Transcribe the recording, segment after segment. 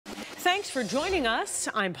Thanks for joining us.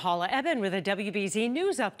 I'm Paula Eben with a WBZ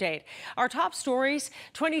News Update. Our top stories: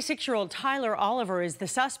 26-year-old Tyler Oliver is the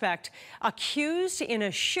suspect accused in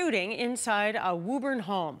a shooting inside a Woburn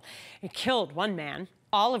home. It killed one man.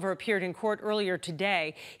 Oliver appeared in court earlier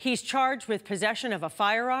today. He's charged with possession of a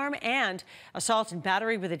firearm and assault and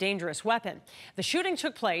battery with a dangerous weapon. The shooting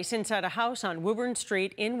took place inside a house on Woburn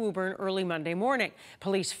Street in Woburn early Monday morning.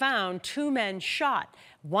 Police found two men shot.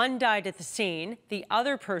 One died at the scene. The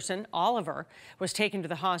other person, Oliver, was taken to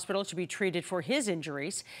the hospital to be treated for his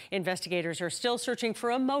injuries. Investigators are still searching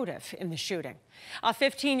for a motive in the shooting. A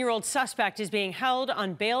 15-year-old suspect is being held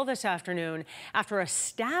on bail this afternoon after a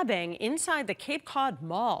stabbing inside the Cape Cod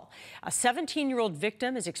Mall. A 17-year-old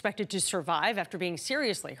victim is expected to survive after being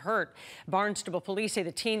seriously hurt. Barnstable police say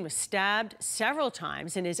the teen was stabbed several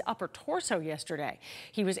times in his upper torso yesterday.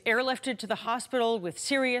 He was airlifted to the hospital with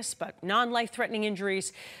serious but non-life-threatening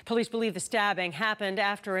injuries. Police believe the stabbing happened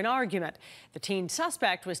after an argument. The teen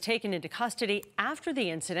suspect was taken into custody after the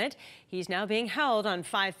incident. He's now being held on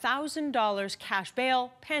 $5,000 cash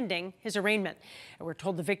bail pending his arraignment. And we're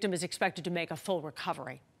told the victim is expected to make a full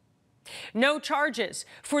recovery. No charges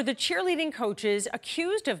for the cheerleading coaches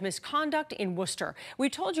accused of misconduct in Worcester. We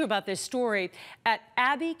told you about this story at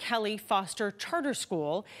Abby Kelly Foster Charter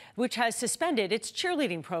School, which has suspended its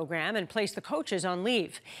cheerleading program and placed the coaches on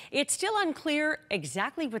leave. It's still unclear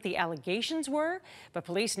exactly what the allegations were, but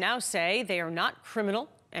police now say they are not criminal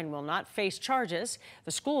and will not face charges.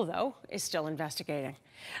 The school, though, is still investigating.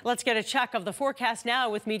 Let's get a check of the forecast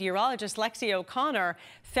now with meteorologist Lexi O'Connor.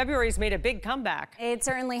 February's made a big comeback. It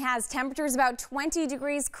certainly has. Temperatures about 20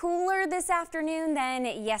 degrees cooler this afternoon than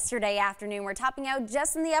yesterday afternoon. We're topping out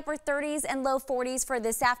just in the upper 30s and low 40s for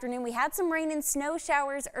this afternoon. We had some rain and snow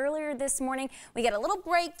showers earlier this morning. We get a little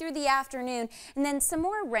break through the afternoon and then some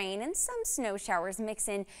more rain and some snow showers mix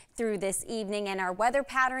in through this evening, and our weather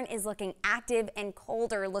pattern is looking active and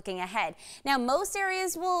colder looking ahead. Now, most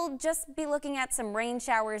areas will just be looking at some rain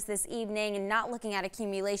showers this evening and not looking at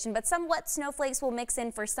accumulation, but some wet snowflakes will mix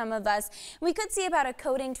in for some of us. We could see about a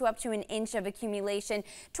coating to up to an inch of accumulation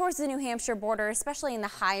towards the New Hampshire border, especially in the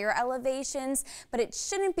higher elevations, but it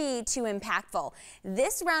shouldn't be too impactful.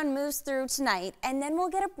 This round moves through tonight, and then we'll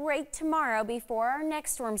get a break tomorrow before our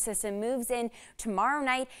next storm system moves in tomorrow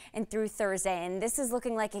night and through Thursday. And this is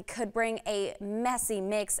looking like it could bring a messy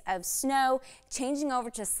mix of snow changing over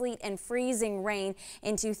to sleet and freezing rain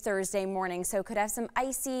into Thursday morning. So could have some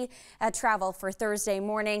icy travel for Thursday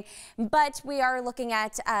morning, but we are looking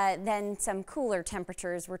at then some cooler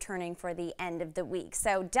temperatures returning for the end of the week.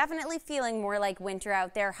 So definitely feeling more like winter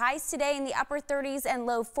out there. Highs today in the upper 30s and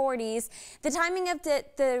low 40s. The timing of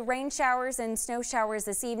the rain showers and snow showers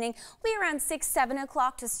this evening will be around 7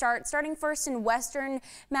 o'clock to starting first in western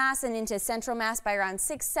Mass and into central Mass by around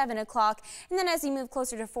 7 o'clock. And then as you move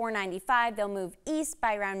closer to 495, they'll move east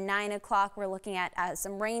by around 9 o'clock. We're looking at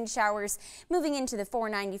some rain showers moving into the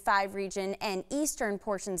 495 region and eastern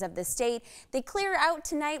portions of the state. They clear out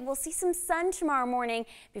tonight. We'll see some sun tomorrow morning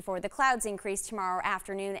before the clouds increase tomorrow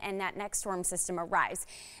afternoon and that next storm system arrives.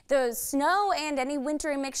 The snow and any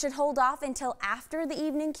wintry mix should hold off until after the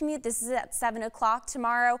evening commute. This is at 7 o'clock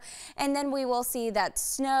tomorrow, and then we will see that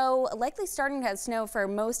snow likely starting to have snow for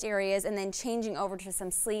most areas and then changing over to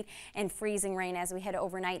some sleet and freezing rain as we head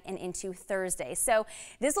overnight and into Thursday. So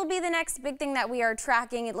this will be the next big thing that we are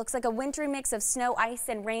tracking. It looks like a wintry mix of snow, ice,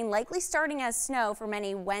 and rain, likely starting as snow for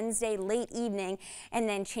many Wednesday late evening and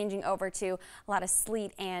then changing over to a lot of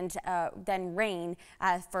sleet and then rain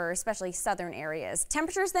for especially southern areas.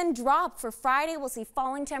 Temperatures then drop for Friday. We'll see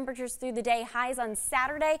falling temperatures through the day. Highs on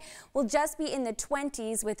Saturday will just be in the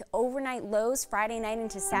 20s with overnight lows Friday night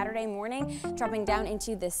into Saturday morning dropping down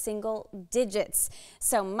into the single digits.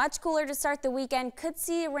 So much cooler to start the weekend. Could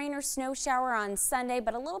see a rain or snow shower on Sunday,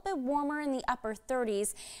 but a little bit warmer in the upper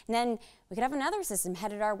 30s. And then we could have another system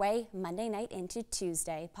headed our way Monday night into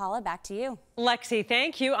Tuesday. Paula, back to you. Lexi,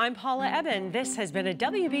 thank you. I'm Paula Eben. This has been a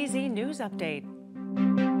WBZ News Update.